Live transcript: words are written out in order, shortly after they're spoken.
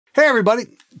Hey everybody!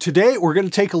 Today we're going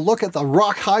to take a look at the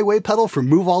Rock Highway pedal from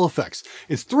Movall effects.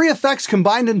 It's 3 effects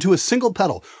combined into a single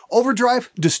pedal: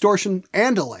 overdrive, distortion,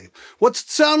 and delay. What's it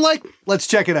sound like? Let's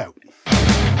check it out.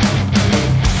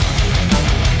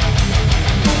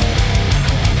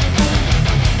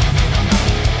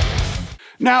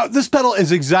 Now, this pedal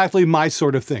is exactly my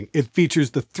sort of thing. It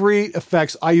features the 3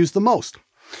 effects I use the most.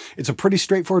 It's a pretty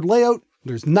straightforward layout,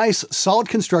 there's nice, solid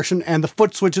construction, and the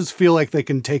foot switches feel like they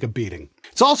can take a beating.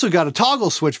 It's also got a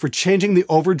toggle switch for changing the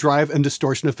overdrive and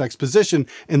distortion effects position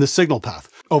in the signal path.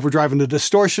 Overdrive into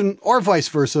distortion, or vice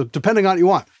versa, depending on what you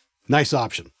want. Nice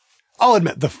option. I'll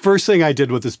admit, the first thing I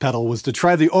did with this pedal was to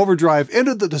try the overdrive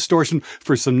into the distortion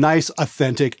for some nice,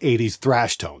 authentic 80s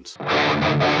thrash tones.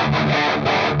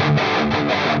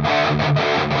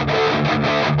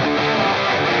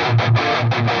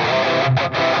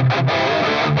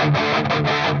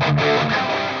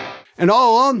 And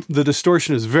all along, the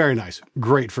distortion is very nice,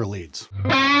 great for leads.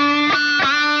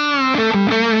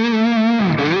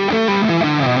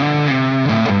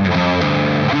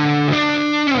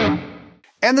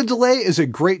 And the delay is a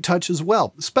great touch as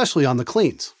well, especially on the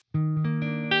cleans.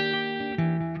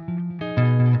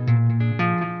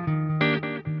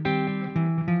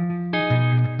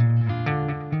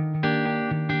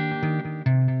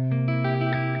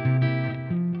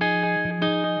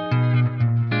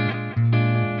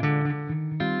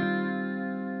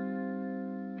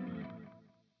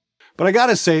 But I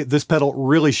gotta say, this pedal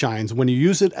really shines when you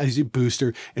use it as a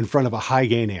booster in front of a high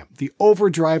gain amp. The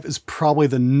overdrive is probably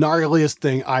the gnarliest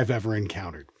thing I've ever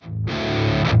encountered.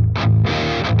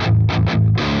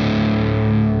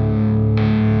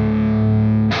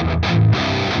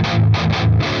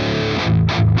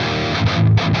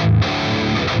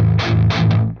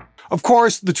 Of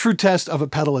course, the true test of a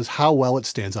pedal is how well it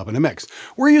stands up in a mix.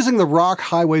 We're using the Rock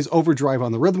Highway's overdrive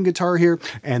on the rhythm guitar here,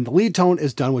 and the lead tone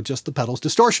is done with just the pedal's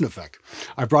distortion effect.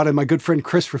 I brought in my good friend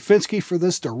Chris Rafinski for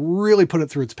this to really put it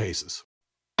through its paces.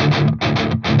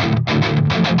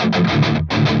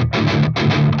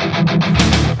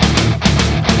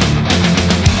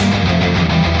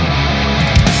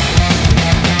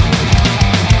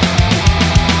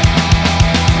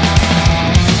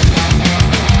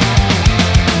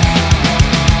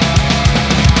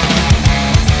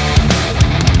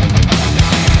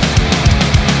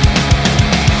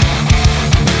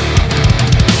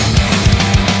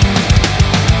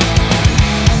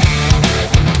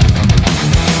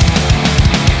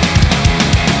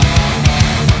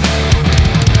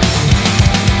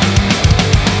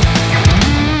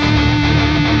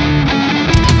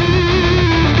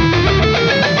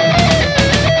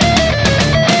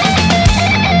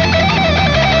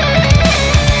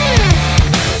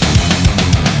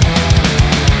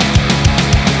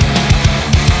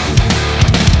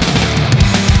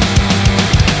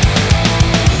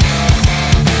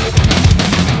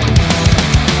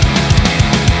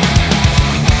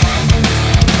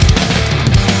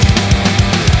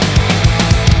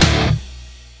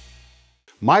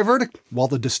 My verdict, while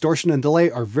the distortion and delay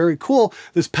are very cool,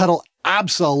 this pedal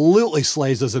absolutely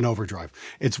slays as an overdrive.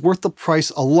 It's worth the price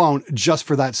alone just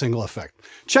for that single effect.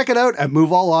 Check it out at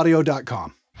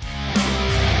MovallAudio.com.